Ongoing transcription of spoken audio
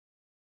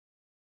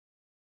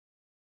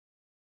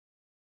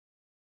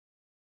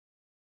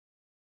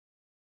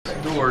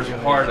stores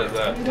part of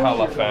the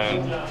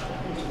telephone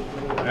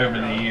over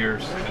the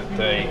years that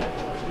they.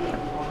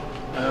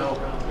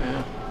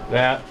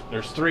 That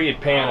there's 3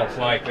 panels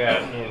like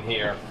that in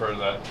here for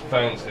the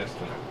phone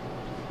system.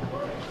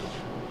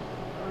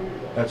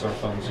 That's our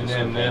phone system.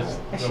 And then this,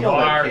 I the see all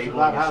that wires.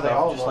 cable and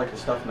stuff, just like the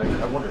stuff next.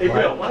 I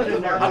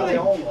wonder how do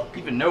they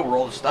even know where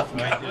all the stuff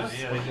goes?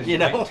 They just You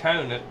know?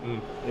 tone it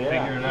and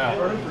figure it out.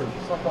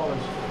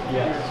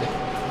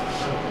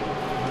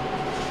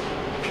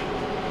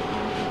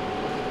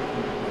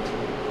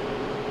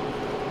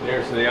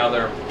 There's the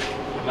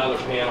another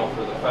panel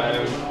for the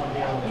phone,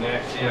 and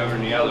actually over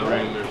in the other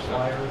room there's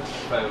a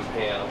phone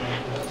panel.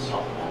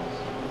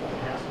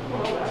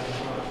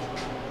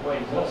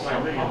 That's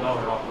 $1 million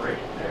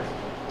operation there.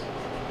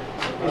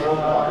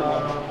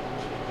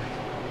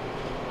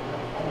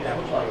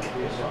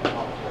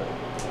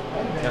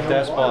 Have to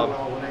ask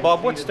Bob.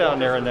 Bob, what's down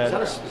there in that?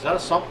 Is that a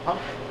sump pump?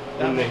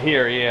 In the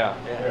here, yeah.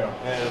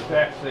 And it's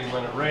actually,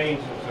 when it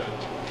rains, it's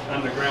an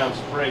underground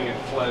spring. It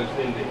flows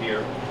into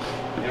here.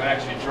 It'll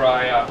actually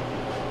dry up.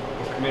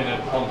 It'll come in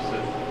and pumps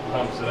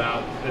it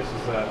out. This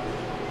is a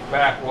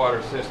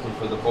backwater system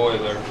for the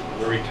boiler.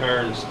 The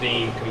return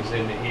steam comes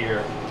into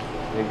here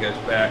and goes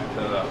back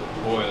to the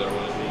boiler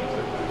when it needs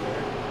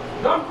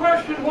it. Dumb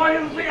question, why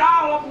isn't the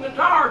owl up in the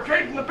tower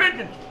chasing the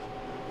pigeons?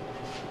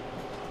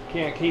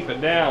 Can't keep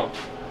it down.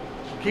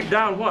 Keep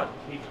down what?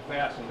 Keep it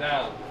fastened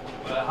down.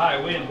 But a high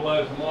wind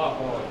blows them off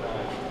all the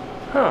time.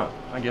 Huh,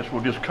 I guess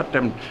we'll just shut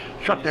them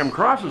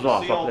crosses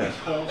off See up all there. these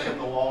holes in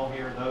the wall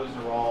here? Those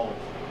are all.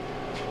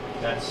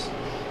 That's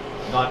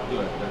not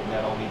good.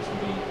 That all needs to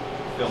be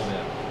filled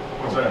in.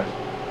 What's that?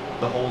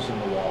 The holes in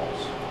the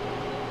walls.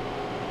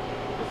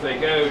 If they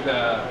go to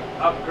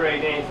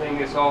upgrade anything,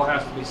 this all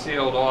has to be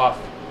sealed off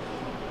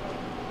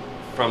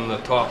from the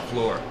top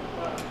floor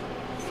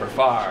for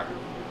fire.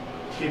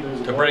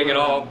 To bring it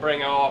all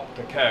up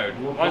to code.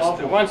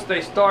 Once they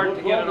start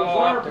to get it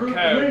all up to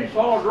code.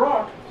 Solid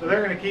rock. So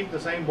they're going to keep the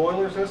same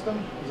boiler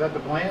system? Is that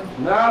the plan?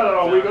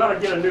 No, we got to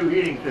get a new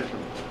heating system.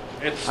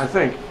 It's, I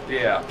think.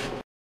 yeah.